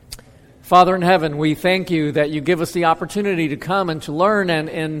Father in heaven, we thank you that you give us the opportunity to come and to learn, and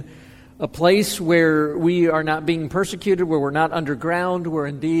in a place where we are not being persecuted, where we're not underground, where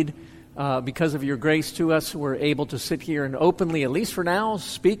indeed, because of your grace to us, we're able to sit here and openly, at least for now,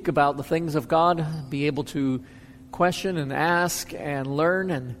 speak about the things of God, be able to question and ask and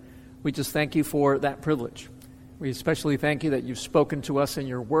learn, and we just thank you for that privilege. We especially thank you that you've spoken to us in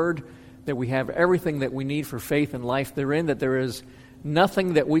your word, that we have everything that we need for faith and life therein, that there is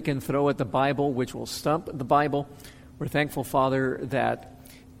nothing that we can throw at the Bible which will stump the Bible. We're thankful, Father, that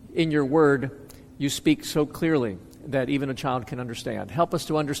in your word you speak so clearly that even a child can understand. Help us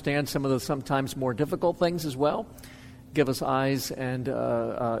to understand some of the sometimes more difficult things as well. Give us eyes and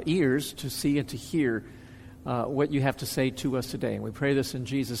ears to see and to hear what you have to say to us today. And we pray this in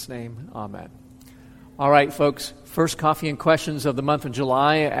Jesus' name. Amen. All right, folks, first Coffee and Questions of the month of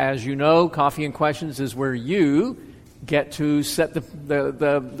July. As you know, Coffee and Questions is where you get to set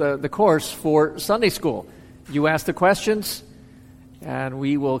the course for Sunday school. You ask the questions, and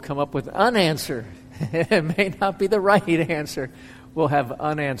we will come up with an answer. It may not be the right answer. We'll have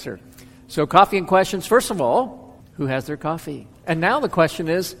an answer. So Coffee and Questions, first of all, who has their coffee? And now the question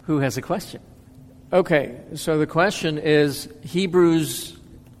is, who has a question? Okay, so the question is Hebrews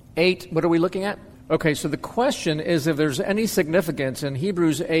 8. What are we looking at? Okay, so the question is if there's any significance in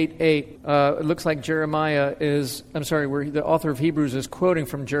Hebrews 8:8. It looks like where the author of Hebrews is quoting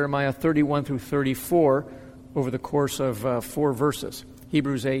from Jeremiah 31 through 34 over the course of 4 verses.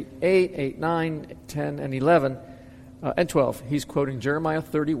 Hebrews 8:8, 8:9, 10, and 11, and 12. He's quoting Jeremiah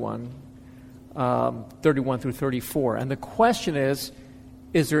 31 through 34. And the question is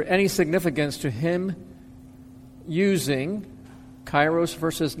there any significance to him using kairos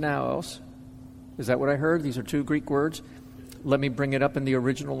versus naos? Is that what I heard? These are 2 Greek words. Let me bring it up in the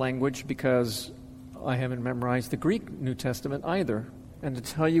original language because I haven't memorized the Greek New Testament either. And to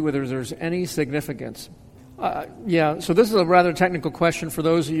tell you whether there's any significance. So this is a rather technical question for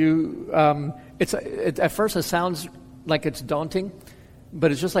those of you. At first it sounds like it's daunting,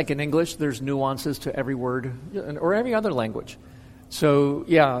 but it's just like in English. There's nuances to every word or every other language. So,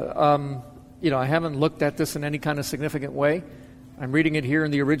 I haven't looked at this in any kind of significant way. I'm reading it here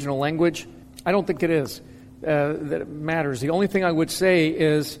in the original language. I don't think it is that it matters. The only thing I would say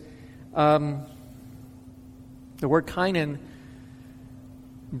is the word kainon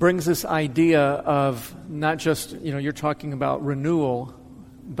brings this idea of not just, you're talking about renewal,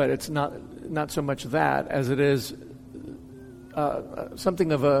 but it's not so much that as it is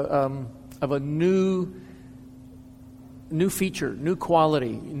something of a new feature, new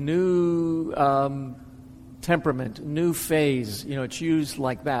quality, new temperament, new phase. It's used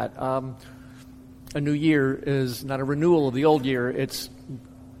like that. A new year is not a renewal of the old year. It's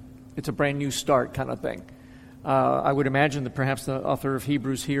a brand new start kind of thing. I would imagine that perhaps the author of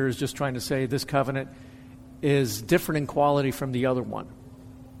Hebrews here is just trying to say this covenant is different in quality from the other one.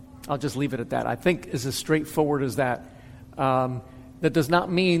 I'll just leave it at that. I think it's as straightforward as that. That does not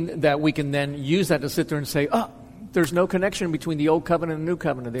mean that we can then use that to sit there and say, there's no connection between the old covenant and the new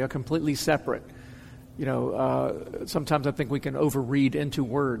covenant. They are completely separate. Sometimes I think we can overread into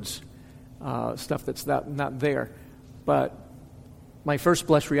words stuff that's not there. But my first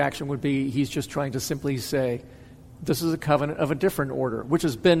blush reaction would be he's just trying to simply say this is a covenant of a different order, which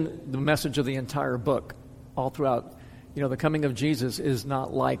has been the message of the entire book all throughout. The coming of Jesus is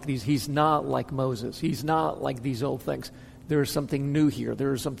not like these. He's not like Moses. He's not like these old things. There is something new here.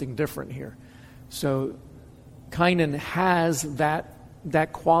 There is something different here. So kainon has that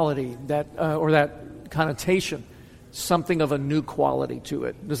quality, or that connotation, something of a new quality to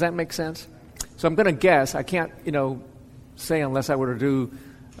it. Does that make sense? So I'm going to guess. I can't, say unless I were to do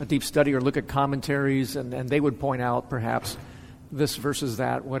a deep study or look at commentaries, and they would point out perhaps this versus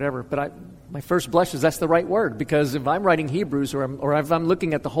that, whatever. But my first blush is that's the right word, because if I'm writing Hebrews or if I'm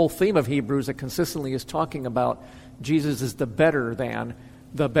looking at the whole theme of Hebrews that consistently is talking about Jesus is the better than,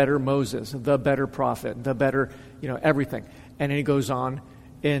 the better Moses, the better prophet, the better, everything. And then he goes on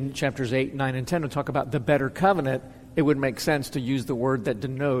in chapters 8, 9, and 10 to talk about the better covenant. It would make sense to use the word that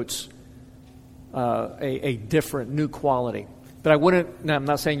denotes a different, new quality. But I wouldn't, now I'm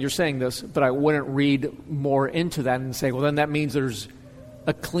not saying you're saying this, but I wouldn't read more into that and say, well, then that means there's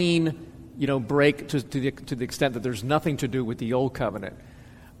a clean, break to the extent that there's nothing to do with the old covenant.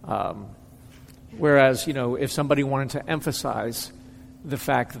 Whereas, if somebody wanted to emphasize the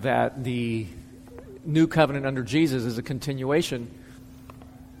fact that the new covenant under Jesus is a continuation,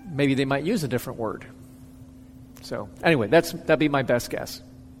 maybe they might use a different word. So anyway, that'd be my best guess.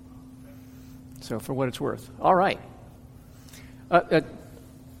 So for what it's worth. All right.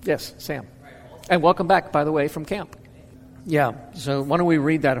 Yes, Sam. And welcome back, by the way, from camp. Yeah, so why don't we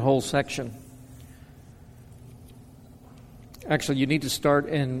read that whole section? Actually, you need to start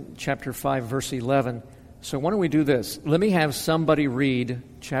in chapter 5, verse 11. So why don't we do this? Let me have somebody read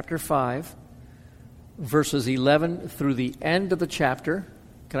chapter 5, verses 11 through the end of the chapter.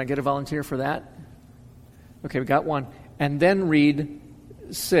 Can I get a volunteer for that? Okay, we got one. And then read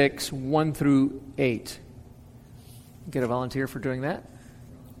 6, 1 through 8. Get a volunteer for doing that?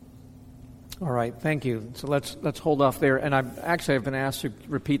 All right, thank you. So let's hold off there. And I've been asked to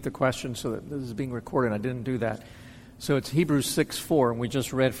repeat the question so that this is being recorded. I didn't do that. So it's Hebrews 6:4, and we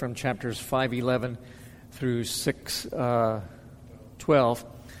just read from chapters 5:11 through 6:12.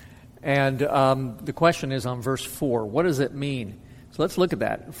 And the question is on verse 4. What does it mean? So let's look at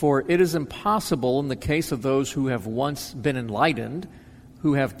that. For it is impossible in the case of those who have once been enlightened,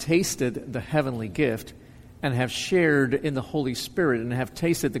 who have tasted the heavenly gift, and have shared in the Holy Spirit, and have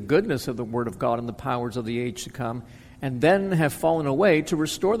tasted the goodness of the Word of God and the powers of the age to come, and then have fallen away, to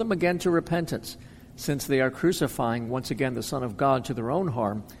restore them again to repentance, since they are crucifying once again the Son of God to their own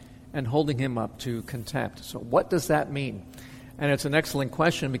harm, and holding him up to contempt. So what does that mean? And it's an excellent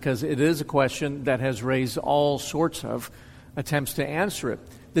question, because it is a question that has raised all sorts of attempts to answer it.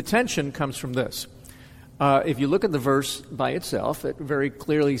 The tension comes from this. If you look at the verse by itself, it very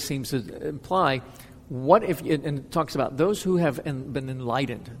clearly seems to imply, what if, and it talks about those who have been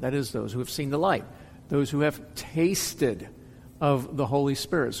enlightened, that is, those who have seen the light, those who have tasted of the Holy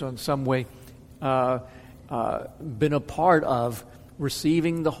Spirit, so in some way been a part of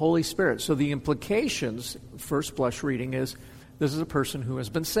receiving the Holy Spirit. So the implications, first blush reading, is this is a person who has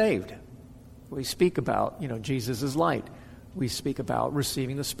been saved. We speak about, Jesus is light. We speak about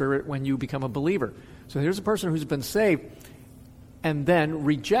receiving the Spirit when you become a believer. So here's a person who's been saved and then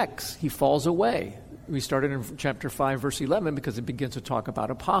rejects. He falls away. We started in chapter 5, verse 11, because it begins to talk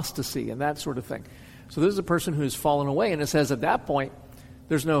about apostasy and that sort of thing. So this is a person who has fallen away, and it says at that point,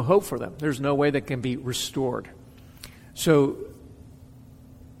 there's no hope for them. There's no way that can be restored. So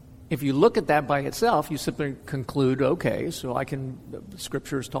if you look at that by itself, you simply conclude, okay, so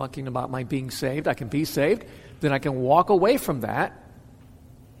Scripture is talking about my being saved. I can be saved. Then I can walk away from that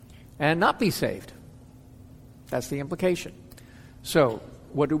and not be saved. That's the implication. So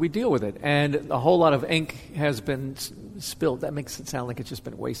what do we deal with it? And a whole lot of ink has been spilled. That makes it sound like it's just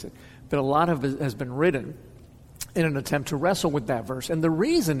been wasted. But a lot of it has been written in an attempt to wrestle with that verse. And the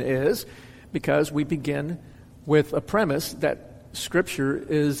reason is because we begin with a premise that Scripture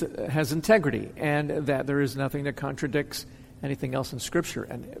has integrity, and that there is nothing that contradicts anything else in Scripture.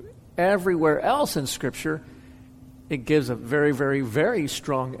 And everywhere else in Scripture, it gives a very, very, very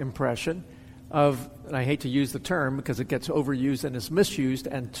strong impression of, and I hate to use the term because it gets overused and is misused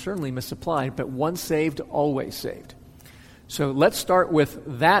and certainly misapplied, but once saved, always saved. So let's start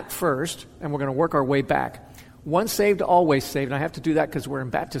with that first, and we're going to work our way back. Once saved, always saved. And I have to do that because we're in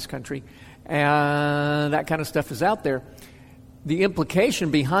Baptist country, and that kind of stuff is out there. The implication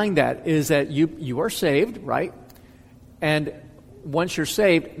behind that is that you are saved, right? And once you're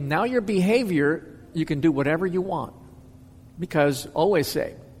saved, now your behavior, you can do whatever you want, because always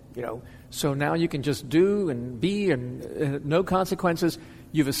saved, So now you can just do and be, and no consequences.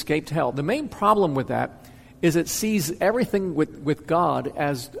 You've escaped hell. The main problem with that is it sees everything with God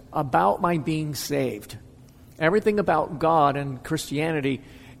as about my being saved. Everything about God and Christianity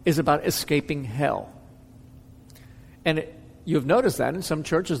is about escaping hell. And you've noticed that in some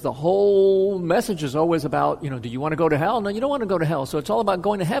churches, the whole message is always about, do you want to go to hell? No, you don't want to go to hell. So it's all about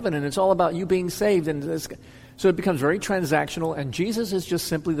going to heaven, and it's all about you being saved. And so it becomes very transactional, and Jesus is just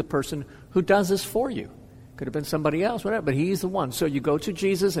simply the person who does this for you. Could have been somebody else, whatever, but he's the one. So you go to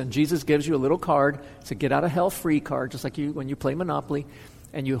Jesus, and Jesus gives you a little card. It's a get out of hell free card, just like when you play Monopoly.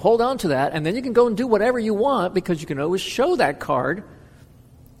 And you hold on to that, and then you can go and do whatever you want, because you can always show that card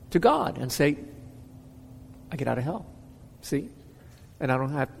to God and say, I get out of hell. See? And I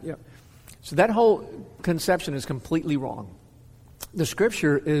don't have, So that whole conception is completely wrong. The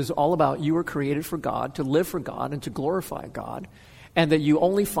Scripture is all about you were created for God, to live for God, and to glorify God, and that you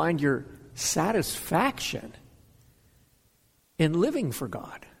only find your satisfaction in living for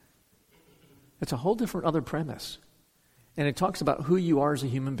God. It's a whole different other premise. And it talks about who you are as a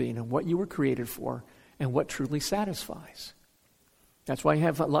human being and what you were created for and what truly satisfies. That's why you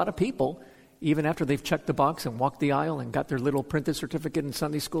have a lot of people, even after they've checked the box and walked the aisle and got their little printed certificate in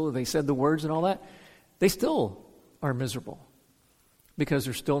Sunday school, and they said the words and all that, they still are miserable because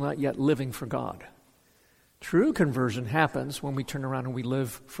they're still not yet living for God. True conversion happens when we turn around and we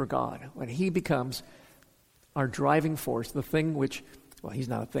live for God, when He becomes our driving force, the thing which, He's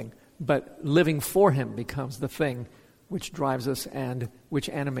not a thing, but living for Him becomes the thing which drives us and which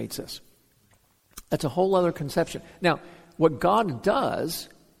animates us. That's a whole other conception. Now, what God does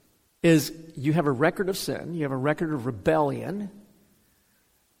is you have a record of sin, you have a record of rebellion,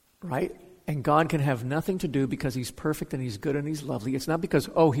 right? And God can have nothing to do because he's perfect and he's good and he's lovely. It's not because,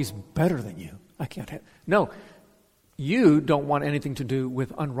 oh, he's better than you. I can't have... No, you don't want anything to do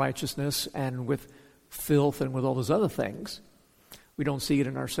with unrighteousness and with filth and with all those other things. We don't see it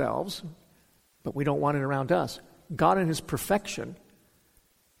in ourselves, but we don't want it around us. God in his perfection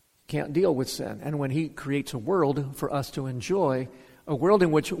can't deal with sin. And when he creates a world for us to enjoy, a world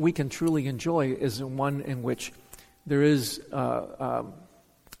in which we can truly enjoy is one in which there is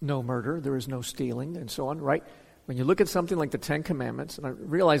no murder, there is no stealing, and so on, right? When you look at something like the Ten Commandments, and I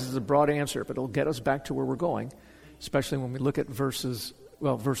realize it's a broad answer, but it'll get us back to where we're going, especially when we look at verse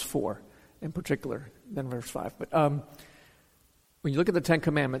 4 in particular, then verse 5. But when you look at the Ten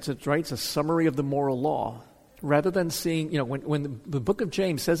Commandments, it's a summary of the moral law. Rather than seeing, when the book of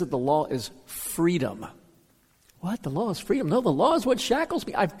James says that the law is freedom. What? The law is freedom? No, the law is what shackles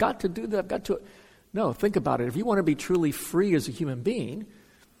me. I've got to do that. No, think about it. If you want to be truly free as a human being,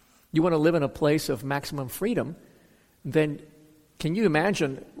 you want to live in a place of maximum freedom, then can you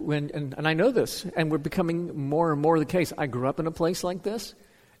imagine and I know this, and we're becoming more and more the case. I grew up in a place like this,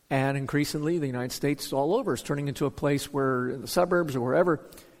 and increasingly the United States all over is turning into a place where in the suburbs or wherever,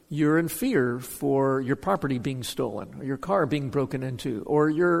 you're in fear for your property being stolen, or your car being broken into, or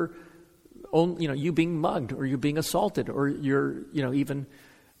you being mugged, or you being assaulted, or you're even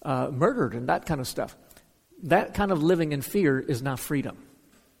murdered, and that kind of stuff. That kind of living in fear is not freedom,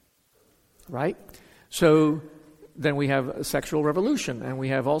 right? So then we have a sexual revolution, and we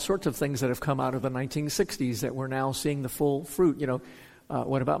have all sorts of things that have come out of the 1960s that we're now seeing the full fruit.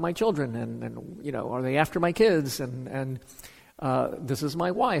 What about my children? And are they after my kids? And this is my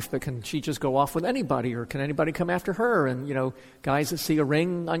wife, but can she just go off with anybody, or can anybody come after her? And, guys that see a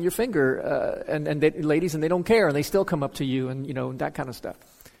ring on your finger, and ladies, and they don't care, and they still come up to you, and, that kind of stuff.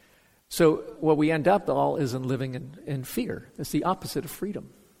 So what we end up all is in living in fear. It's the opposite of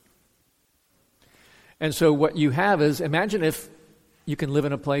freedom. And so what you have is, imagine if you can live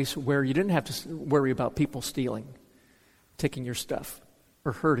in a place where you didn't have to worry about people stealing, taking your stuff,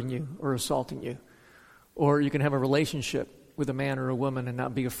 or hurting you, or assaulting you. Or you can have a relationship with a man or a woman and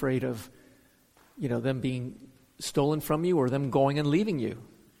not be afraid of, them being stolen from you or them going and leaving you.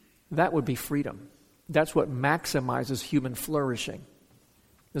 That would be freedom. That's what maximizes human flourishing.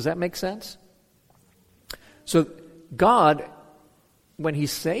 Does that make sense? So God, when he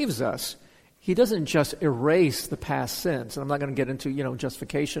saves us, he doesn't just erase the past sins. And I'm not going to get into,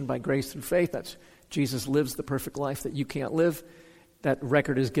 justification by grace through faith. That's Jesus lives the perfect life that you can't live. That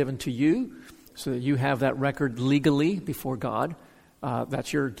record is given to you, so that you have that record legally before God.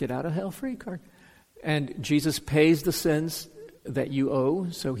 That's your get out of hell free card. And Jesus pays the sins that you owe,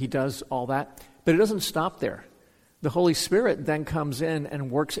 so he does all that. But it doesn't stop there. The Holy Spirit then comes in and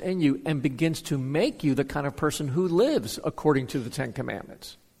works in you and begins to make you the kind of person who lives according to the Ten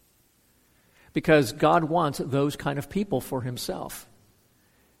Commandments. Because God wants those kind of people for himself.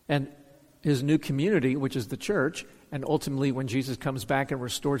 And his new community, which is the church, and ultimately when Jesus comes back and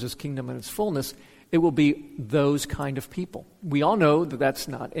restores his kingdom in its fullness, it will be those kind of people. We all know that that's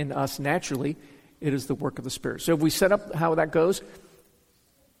not in us naturally. It is the work of the Spirit. So if we set up how that goes,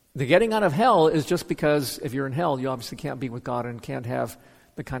 the getting out of hell is just because if you're in hell, you obviously can't be with God and can't have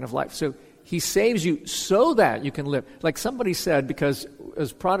the kind of life. So he saves you so that you can live. Like somebody said, because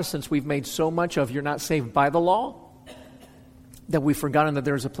as Protestants we've made so much of you're not saved by the law, that we've forgotten that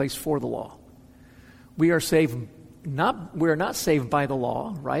there's a place for the law. We are not saved by the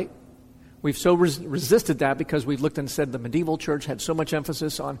law, right? We've so resisted that because we've looked and said the medieval church had so much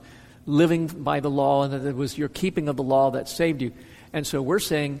emphasis on living by the law and that it was your keeping of the law that saved you. And so we're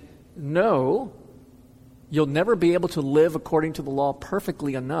saying, no, you'll never be able to live according to the law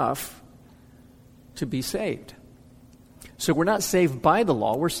perfectly enough to be saved. So we're not saved by the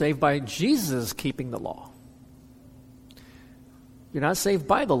law, we're saved by Jesus keeping the law. You're not saved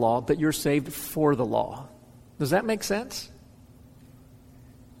by the law, but you're saved for the law. Does that make sense?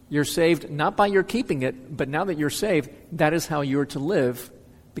 You're saved not by your keeping it, but now that you're saved, that is how you're to live,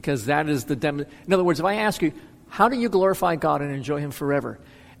 because that is the in other words, if I ask you, how do you glorify God and enjoy him forever?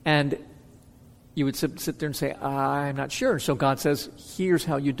 And you would sit there and say, I'm not sure. So God says, here's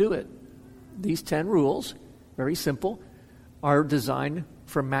how you do it. These 10 rules, very simple, are designed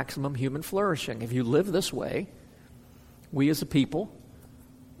for maximum human flourishing. If you live this way, we as a people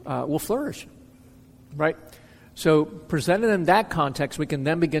will flourish, right? So presented in that context, we can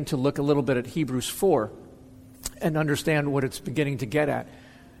then begin to look a little bit at Hebrews 4 and understand what it's beginning to get at.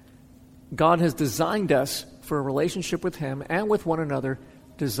 God has designed us for a relationship with him and with one another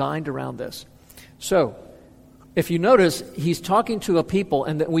designed around this. So if you notice, he's talking to a people,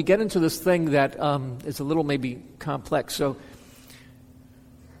 and we get into this thing that is a little maybe complex. So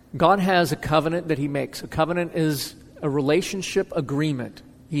God has a covenant that he makes. A covenant is a relationship agreement.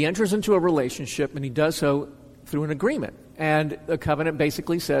 He enters into a relationship, and he does so through an agreement. And a covenant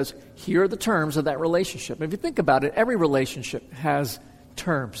basically says, here are the terms of that relationship. And if you think about it, every relationship has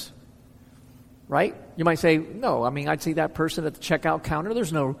terms, right? You might say, no, I'd see that person at the checkout counter.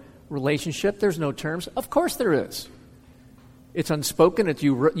 There's no relationship. There's no terms. Of course there is. It's unspoken.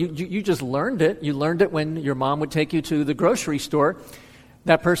 You just learned it. You learned it when your mom would take you to the grocery store.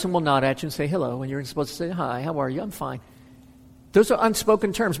 That person will nod at you and say hello, and you're supposed to say, hi, how are you? I'm fine. Those are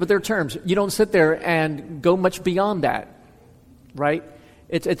unspoken terms, but they're terms. You don't sit there and go much beyond that, right?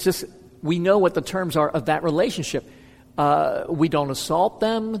 It's just, we know what the terms are of that relationship. We don't assault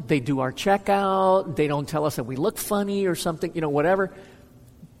them. They do our checkout. They don't tell us that we look funny or something, whatever.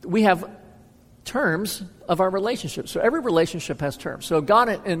 We have terms of our relationship. So every relationship has terms. So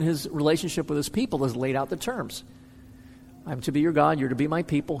God in his relationship with his people has laid out the terms. I'm to be your God, you're to be my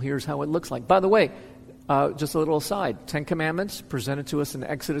people, here's how it looks like. By the way, just a little aside, 10 Commandments presented to us in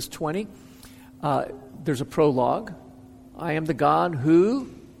Exodus 20. There's a prologue. I am the God who,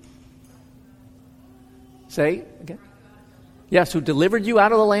 say again? Yes, who delivered you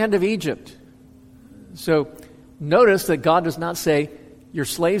out of the land of Egypt. So notice that God does not say, you're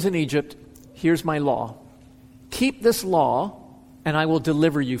slaves in Egypt, here's my law. Keep this law, and I will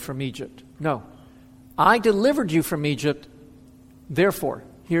deliver you from Egypt. No. I delivered you from Egypt, therefore,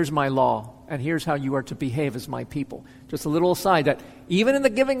 here's my law, and here's how you are to behave as my people. Just a little aside that even in the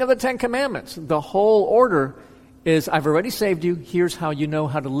giving of the 10 Commandments, the whole order is, I've already saved you, here's how you know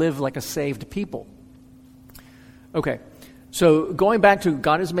how to live like a saved people. Okay, so going back to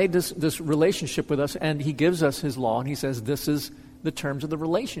God has made this relationship with us, and he gives us his law, and he says this is the terms of the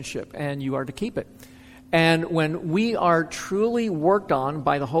relationship, and you are to keep it. And when we are truly worked on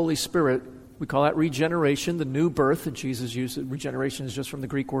by the Holy Spirit, we call that regeneration, the new birth that Jesus used. Regeneration is just from the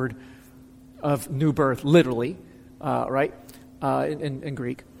Greek word of new birth, literally, right, in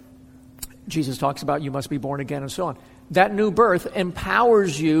Greek. Jesus talks about you must be born again and so on. That new birth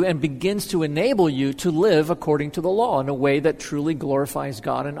empowers you and begins to enable you to live according to the law in a way that truly glorifies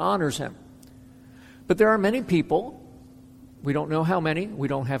God and honors him. But there are many people, we don't know how many, we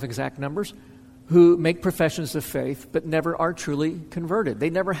don't have exact numbers, who make professions of faith but never are truly converted. They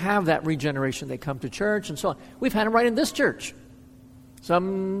never have that regeneration. They come to church and so on. We've had them right in this church.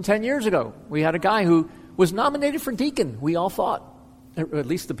 Some 10 years ago, we had a guy who was nominated for deacon. We all thought, or at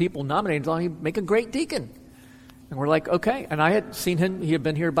least the people nominated, thought he'd make a great deacon. And we're like, okay. And I had seen him. He had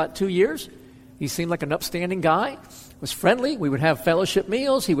been here about 2 years. He seemed like an upstanding guy. Was friendly. We would have fellowship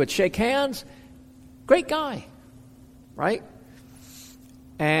meals. He would shake hands. Great guy, right?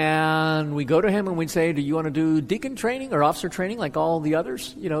 And we go to him and we'd say, do you want to do deacon training or officer training like all the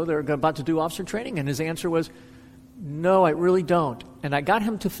others? They're about to do officer training. And his answer was, no, I really don't. And I got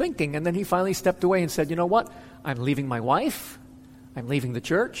him to thinking, and then he finally stepped away and said, you know what? I'm leaving my wife. I'm leaving the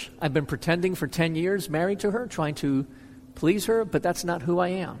church. I've been pretending for 10 years, married to her, trying to please her, but that's not who I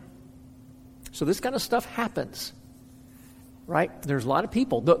am. So this kind of stuff happens, right? There's a lot of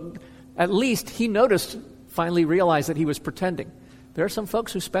people. At least he noticed, finally realized that he was pretending. There are some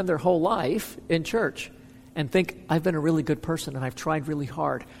folks who spend their whole life in church and think, I've been a really good person and I've tried really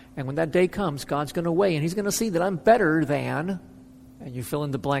hard. And when that day comes, God's going to weigh and he's going to see that I'm better than, and you fill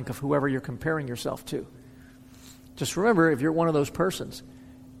in the blank of whoever you're comparing yourself to. Just remember, if you're one of those persons,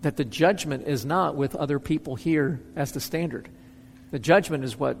 that the judgment is not with other people here as the standard. The judgment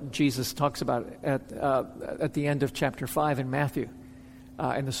is what Jesus talks about at the end of chapter 5 in Matthew,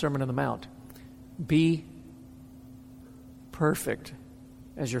 in the Sermon on the Mount. Be perfect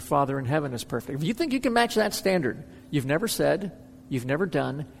as your Father in heaven is perfect. If you think you can match that standard, you've never said, you've never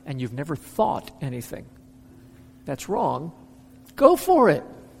done, and you've never thought anything. That's wrong. Go for it.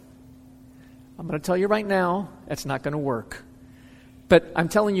 I'm going to tell you right now, that's not going to work. But I'm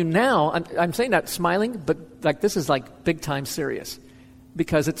telling you now, I'm saying that smiling, but this is big time serious.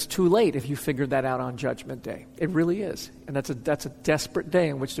 Because it's too late if you figure that out on Judgment Day. It really is. And that's a desperate day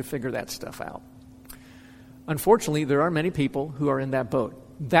in which to figure that stuff out. Unfortunately, there are many people who are in that boat.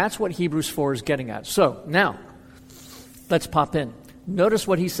 That's what Hebrews 4 is getting at. So, now, let's pop in. Notice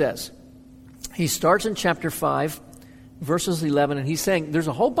what he says. He starts in chapter 5, verses 11, and he's saying, there's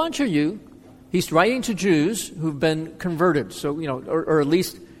a whole bunch of you. He's writing to Jews who've been converted, so or at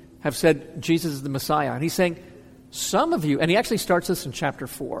least have said Jesus is the Messiah. And he's saying, some of you, and he actually starts this in chapter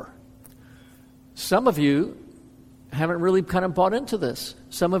 4. Some of you haven't really kind of bought into this.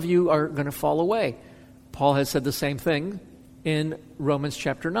 Some of you are going to fall away. Paul has said the same thing in Romans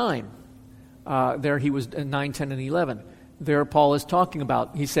chapter 9. There he was in 9, 10, and 11. There Paul is talking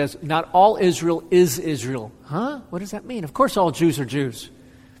about, he says, not all Israel is Israel. Huh? What does that mean? Of course all Jews are Jews.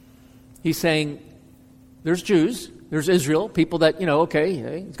 He's saying there's Jews, there's Israel, people that,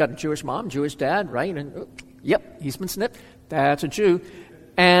 okay, he's got a Jewish mom, Jewish dad, right? And yep, he's been snipped. That's a Jew.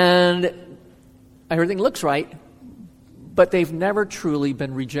 And everything looks right, but they've never truly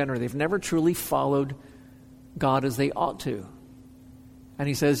been regenerate. They've never truly followed God as they ought to. And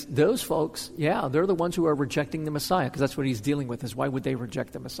he says, those folks, yeah, they're the ones who are rejecting the Messiah, because that's what he's dealing with, is why would they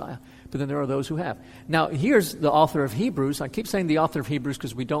reject the Messiah? But then there are those who have. Now, here's the author of Hebrews. I keep saying the author of Hebrews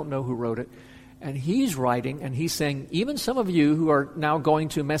because we don't know who wrote it. And he's writing, and he's saying, even some of you who are now going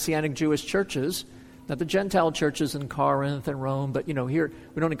to Messianic Jewish churches, not the Gentile churches in Corinth and Rome, but, here,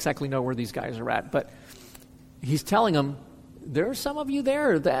 we don't exactly know where these guys are at. But he's telling them, there are some of you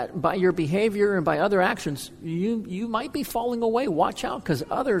there that by your behavior and by other actions, you might be falling away. Watch out, because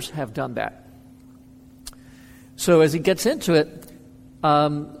others have done that. So as he gets into it,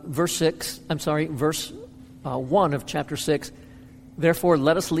 verse 1 of chapter 6, therefore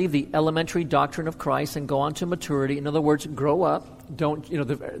let us leave the elementary doctrine of Christ and go on to maturity. In other words, grow up. Don't,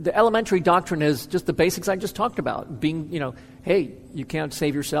 the elementary doctrine is just the basics I just talked about. Being, hey, you can't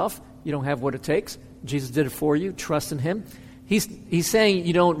save yourself. You don't have what it takes. Jesus did it for you. Trust in him. He's saying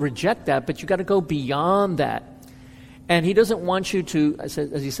you don't reject that, but you got to go beyond that. And he doesn't want you to, as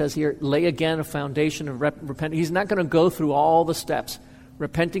he says here, lay again a foundation of repentance. He's not going to go through all the steps.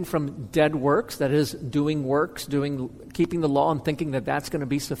 Repenting from dead works, that is, doing works, keeping the law and thinking that that's going to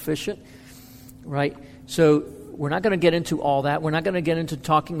be sufficient, right? So we're not going to get into all that. We're not going to get into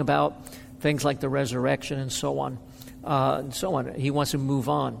talking about things like the resurrection and so on. He wants to move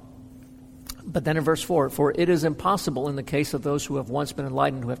on. But then in verse 4, for it is impossible in the case of those who have once been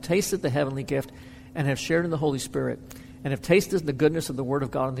enlightened, who have tasted the heavenly gift and have shared in the Holy Spirit, and have tasted the goodness of the Word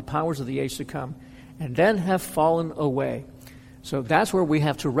of God and the powers of the age to come, and then have fallen away. So that's where we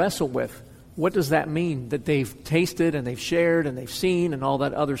have to wrestle with. What does that mean, that they've tasted and they've shared and they've seen and all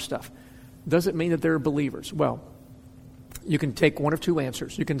that other stuff? Does it mean that they're believers? Well, you can take one of two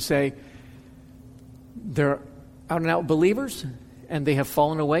answers. You can say they're out and out believers, and they have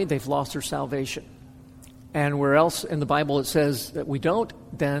fallen away, they've lost their salvation. And where else in the Bible it says that we don't,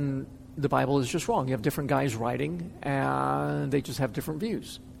 then the Bible is just wrong. You have different guys writing, and they just have different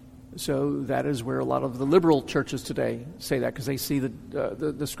views. So that is where a lot of the liberal churches today say that, because they see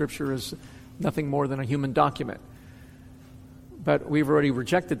the Scripture as nothing more than a human document. But we've already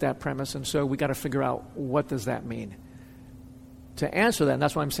rejected that premise, and so we got to figure out, what does that mean? To answer that, and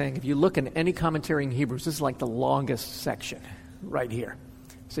that's why I'm saying, if you look in any commentary in Hebrews, this is like the longest section right here.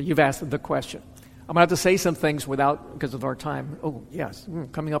 So you've asked the question. I'm going to have to say some things because of our time. Oh, yes,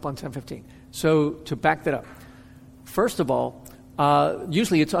 coming up on 10:15. So to back that up, first of all,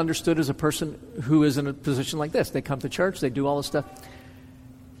 usually it's understood as a person who is in a position like this. They come to church, they do all this stuff.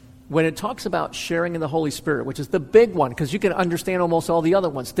 When it talks about sharing in the Holy Spirit, which is the big one, because you can understand almost all the other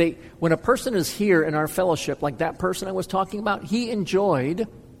ones. When a person is here in our fellowship, like that person I was talking about, he enjoyed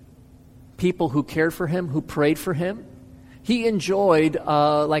people who cared for him, who prayed for him. He enjoyed,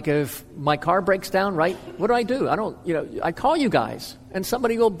 like if my car breaks down, right? What do? I call you guys, and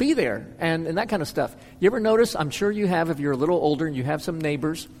somebody will be there, and that kind of stuff. You ever notice, I'm sure you have, if you're a little older and you have some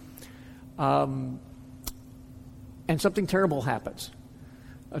neighbors, and something terrible happens,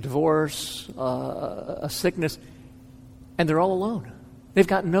 a divorce, a sickness, and they're all alone. They've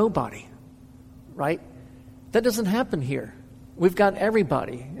got nobody, right? That doesn't happen here. We've got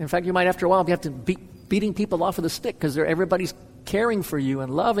everybody. In fact, you might, after a while, you have to beating people off with a stick because everybody's caring for you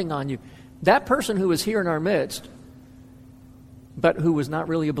and loving on you. That person who was here in our midst, but who was not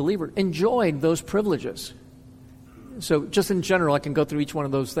really a believer, enjoyed those privileges. So just in general, I can go through each one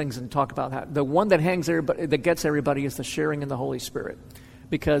of those things and talk about how. The one that gets everybody is the sharing in the Holy Spirit,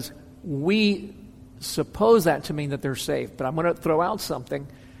 because we suppose that to mean that they're saved. But I'm going to throw out something.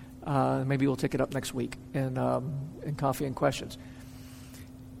 Maybe we'll take it up next week in Coffee and Questions.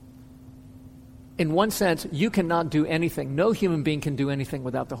 In one sense, you cannot do anything. No human being can do anything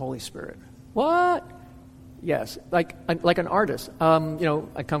without the Holy Spirit. What? Yes, like an artist.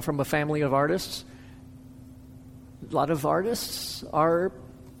 I come from a family of artists. A lot of artists are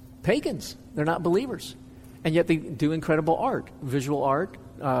pagans. They're not believers. And yet they do incredible art, visual art,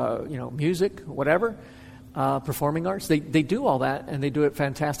 music, whatever, performing arts. They do all that, and they do it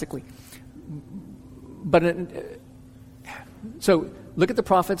fantastically. But so look at the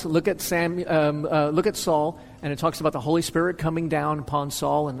prophets, look at Saul, and it talks about the Holy Spirit coming down upon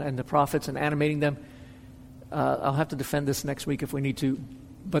Saul and the prophets and animating them. I'll have to defend this next week if we need to.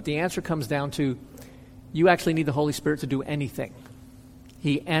 But the answer comes down to, you actually need the Holy Spirit to do anything.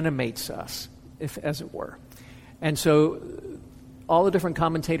 He animates us. if as it were. And so all the different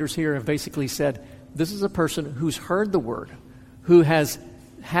commentators here have basically said, this is a person who's heard the word, who has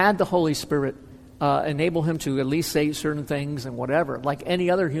had the Holy Spirit enable him to at least say certain things and whatever, like any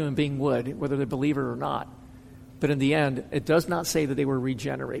other human being would, whether they're a believer or not. But in the end, it does not say that they were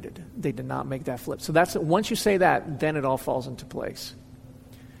regenerated. They did not make that flip. So that's once you say that, then it all falls into place.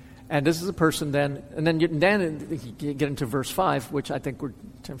 And this is a person then, and then you get into verse 5, which I think we're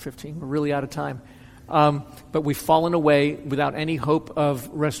 10, 15, we're really out of time. But we've fallen away without any hope of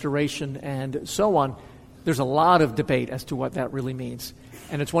restoration and so on. There's a lot of debate as to what that really means.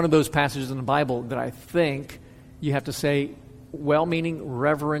 And it's one of those passages in the Bible that I think you have to say well-meaning,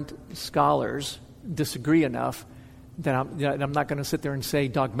 reverent scholars disagree enough that I'm not going to sit there and say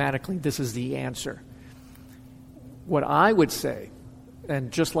dogmatically this is the answer. What I would say,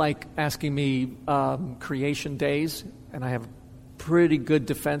 and just like asking me creation days, and I have pretty good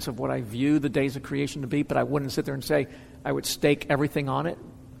defense of what I view the days of creation to be, but I wouldn't sit there and say I would stake everything on it.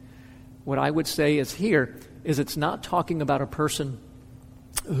 What I would say is here is it's not talking about a person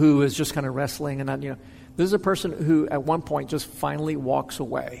who is just kind of wrestling and not, this is a person who at one point just finally walks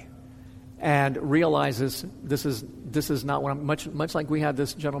away and realizes this is not what I'm much like we had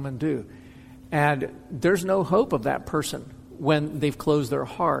this gentleman do. And there's no hope of that person when they've closed their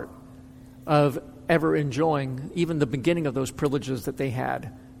heart of ever enjoying even the beginning of those privileges that they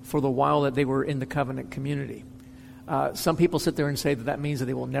had for the while that they were in the covenant community. Some people sit there and say that means that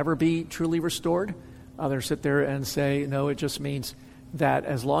they will never be truly restored. Others sit there and say, no, it just means that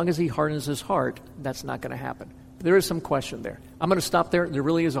as long as he hardens his heart, that's not going to happen. There is some question there. I'm going to stop there. There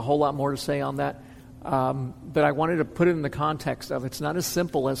really is a whole lot more to say on that. But I wanted to put it in the context of it's not as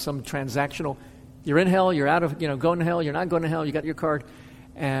simple as some transactional, you're in hell, you're out of, going to hell, you're not going to hell, you got your card,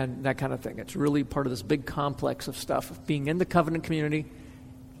 and that kind of thing. It's really part of this big complex of stuff of being in the covenant community.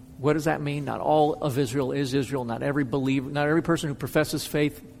 What does that mean? Not all of Israel is Israel. Not every believer, not every person who professes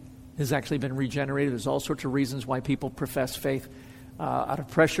faith has actually been regenerated. There's all sorts of reasons why people profess faith out of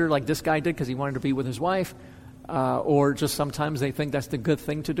pressure, like this guy did because he wanted to be with his wife, or just sometimes they think that's the good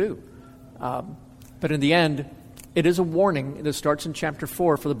thing to do. But in the end, it is a warning that starts in chapter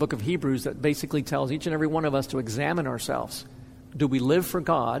 4 for the book of Hebrews that basically tells each and every one of us to examine ourselves. Do we live for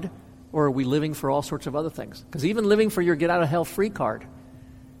God, or are we living for all sorts of other things? Because even living for your get-out-of-hell-free card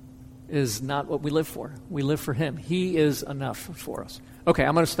is not what we live for. We live for Him. He is enough for us. Okay,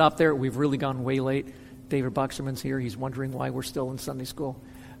 I'm going to stop there. We've really gone way late. David Boxerman's here. He's wondering why we're still in Sunday school.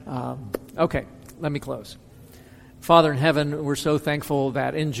 Okay, let me close. Father in heaven, we're so thankful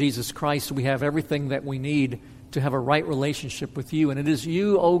that in Jesus Christ we have everything that we need to have a right relationship with you. And it is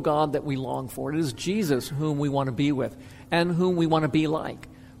you, O God, that we long for. It is Jesus whom we want to be with and whom we want to be like.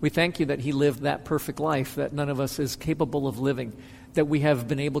 We thank you that He lived that perfect life that none of us is capable of living, that we have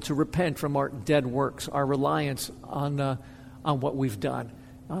been able to repent from our dead works, our reliance on what we've done.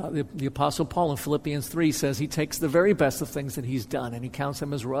 The Apostle Paul in Philippians 3 says he takes the very best of things that he's done and he counts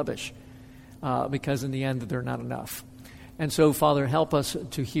them as rubbish because in the end they're not enough. And so, Father, help us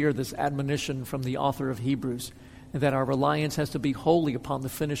to hear this admonition from the author of Hebrews that our reliance has to be wholly upon the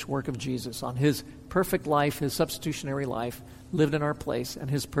finished work of Jesus, on His perfect life, His substitutionary life, lived in our place, and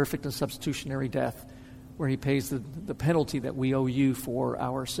His perfect and substitutionary death, where He pays the penalty that we owe you for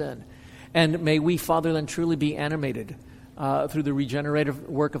our sin. And may we, Father, then truly be animated through the regenerative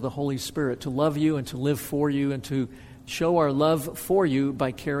work of the Holy Spirit to love you and to live for you and to show our love for you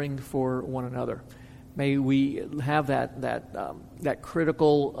by caring for one another. May we have that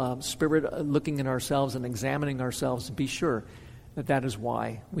critical spirit looking at ourselves and examining ourselves to be sure that is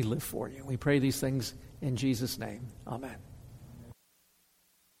why we live for you. We pray these things in Jesus' name. Amen.